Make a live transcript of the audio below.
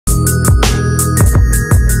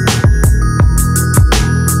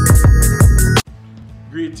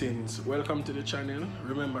Greetings, welcome to the channel.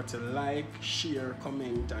 Remember to like, share,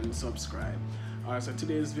 comment and subscribe. Alright, so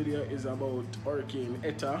today's video is about Hurricane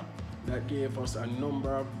ETA that gave us a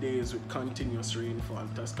number of days with continuous rainfall.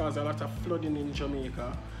 It has caused a lot of flooding in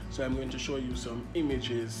Jamaica, so I'm going to show you some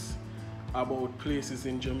images about places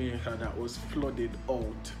in Jamaica that was flooded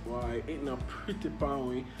out. Why, it's not pretty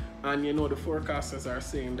powy. And you know, the forecasters are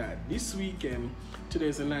saying that this weekend,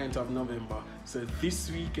 today's the 9th of November, so this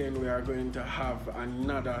weekend we are going to have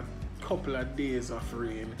another couple of days of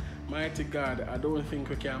rain. Mighty God, I don't think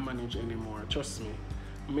we can manage anymore, trust me.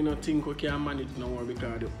 I don't think we can manage no more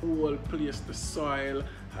because the whole place, the soil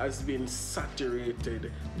has been saturated.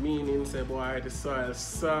 Meaning, say, boy, the soil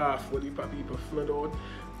soft, what people flood out.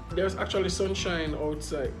 There's actually sunshine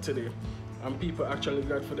outside today, and people actually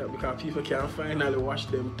glad for that because people can finally wash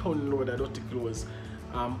them ton load of dirty clothes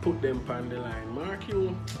and put them on the line. Mark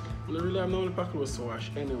you, I don't really have no clothes to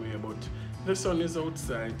wash anyway, but the sun is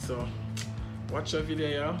outside, so watch a video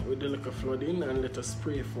here with the little flooding and let us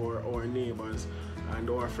pray for our neighbors and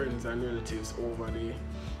our friends and relatives over the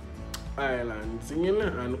islands,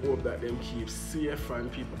 and hope that them keep safe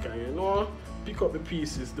and people can, you know, pick up the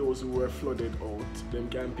pieces. Those who were flooded out, them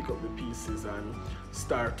can pick up the pieces and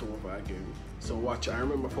start over again. So watch, and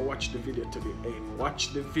remember to watch the video to the end.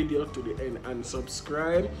 Watch the video to the end and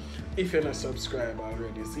subscribe if you're not subscribed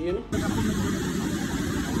already. See you?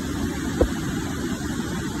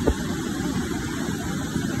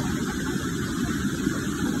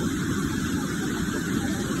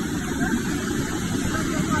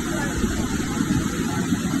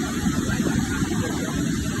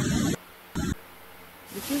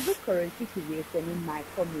 This is the current situation in my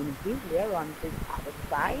community. We are on this other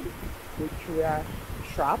side, which we are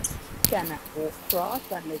trapped, cannot go across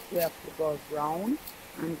unless we have to go around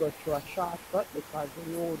and go through a shortcut because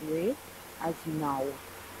the roadway has now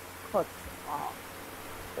cut off.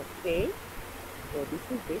 Okay, so this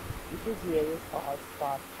is it. This is where we all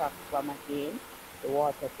start trapped from again. The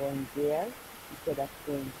water going there instead of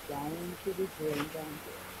going down to the drain down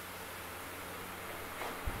there.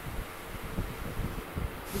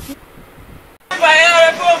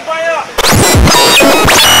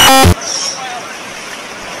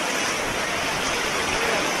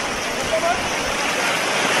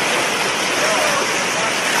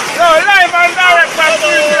 Live and direct from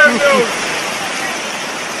News.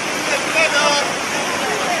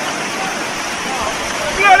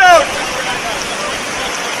 Blood out.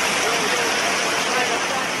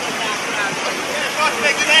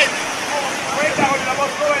 Wait down, I'm going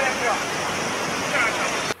to go in there.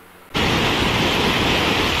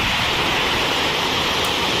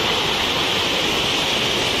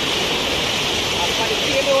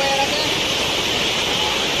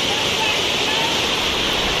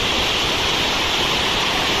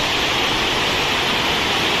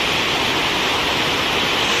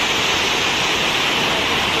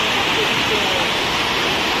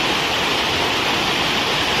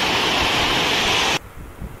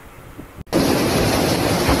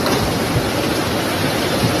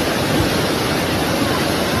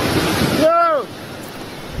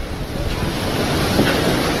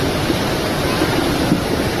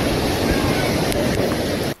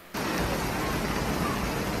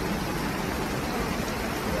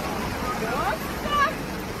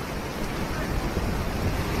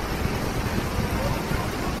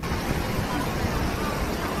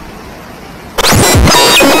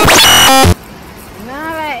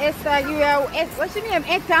 What's your name?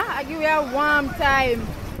 ETA? I give you a warm time.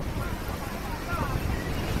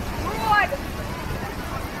 Good.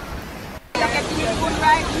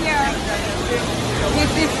 Right here.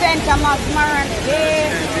 This is Center Masmaran.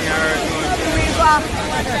 River.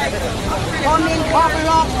 Coming bubble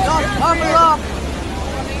up, just bubble up.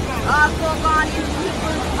 Also gone into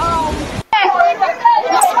people's home.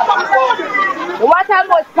 What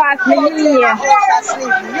about past me here?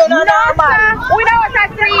 No, sir. We don't have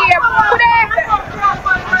to sleep. Today,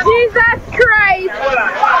 Jesus Christ.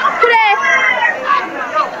 Today,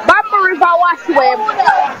 Bamboo River wash web.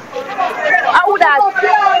 I would have.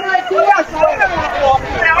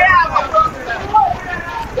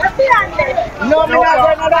 No, me not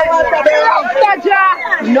going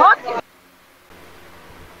to not.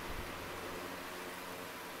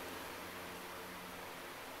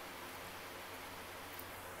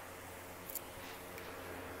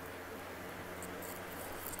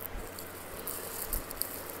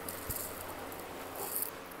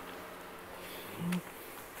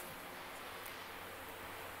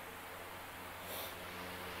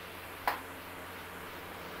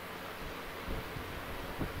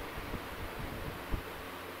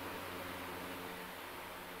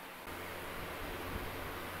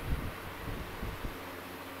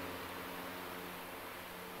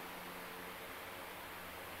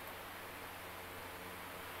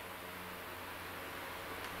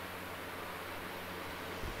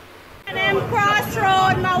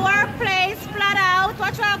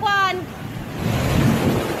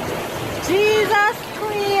 Jesus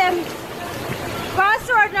cream.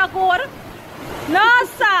 Password not good. No,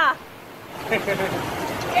 sir.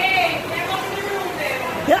 Hey, they're going to the room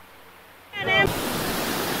then.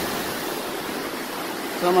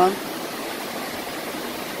 Come on.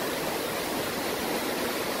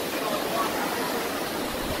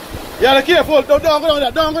 Yeah, be careful. Don't go down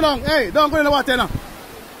there. Don't go down. Hey, don't go in the water now.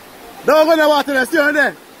 Don't go in the water there. Stay right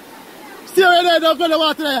there. Stay right there. Don't go in the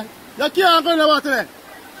water there. You can't go in the water there.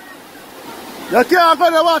 You can't go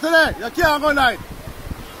in the water there. You can't go in there.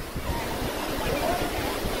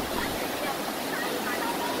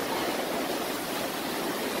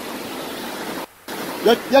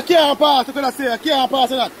 You can't pass. You can't say. You can't pass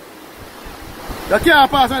that. You can't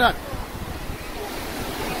pass that.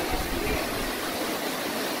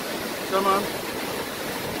 Come on.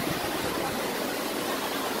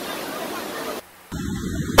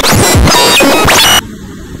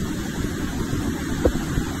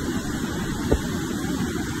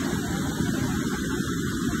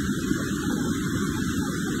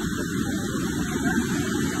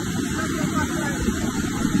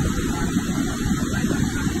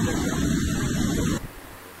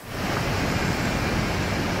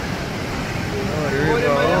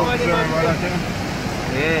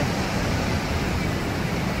 Yeah.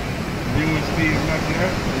 Huge speed back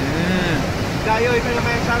there. Yeah. Tayo, ito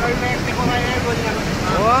naman sa Mexico ngayon.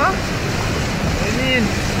 What? I mean.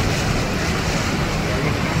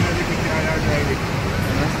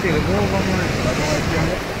 Still go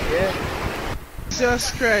yeah.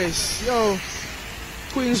 Jesus Christ, yo.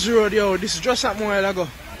 Queens Road, yo. This is just happened a while ago.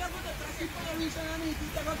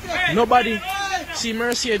 Nobody see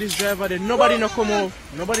Mercy this driver there. Nobody no come out.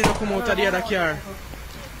 Nobody no come out of the other car.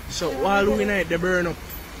 So while we night they burn up.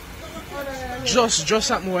 Just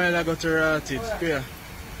happened a while ago to Rotted. Yeah.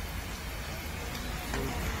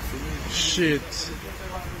 Shit.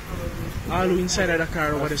 All inside of the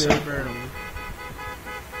car over there burn up.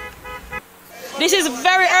 This is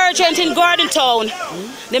very urgent in Gordontown.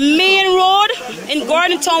 The main road in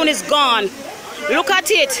Gordontown is gone. Look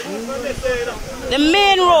at it. The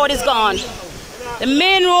main road is gone. The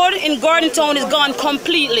main road in Gordontown is gone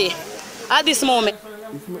completely at this moment.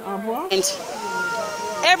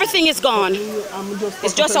 Everything is gone.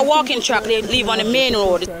 It's just a walking track they leave on the main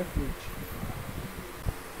road.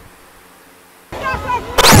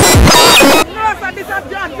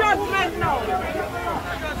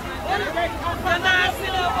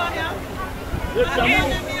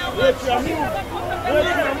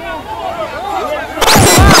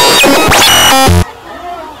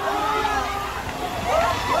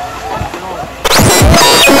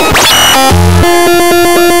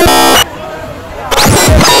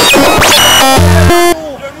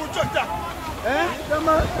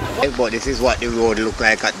 But this is what the road look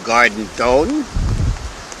like at Garden Town.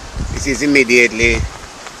 This is immediately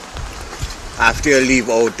after you leave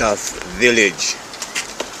out of village.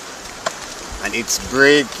 And it's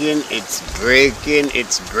breaking, it's breaking,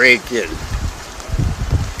 it's breaking.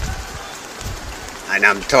 And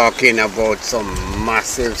I'm talking about some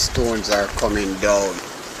massive stones are coming down.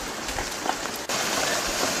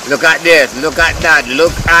 Look at this, look at that,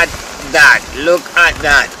 look at that, look at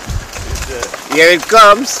that. Here it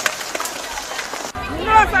comes.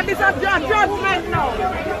 No, sir, this is judgment now.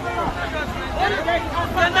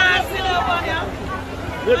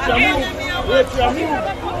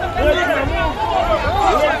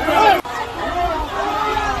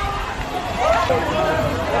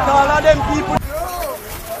 All of them people.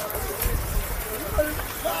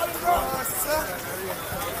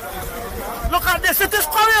 Look at this, it is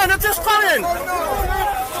coming, it is coming.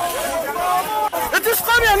 It is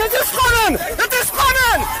coming, it is coming, it is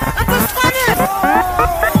coming, it is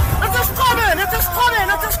coming.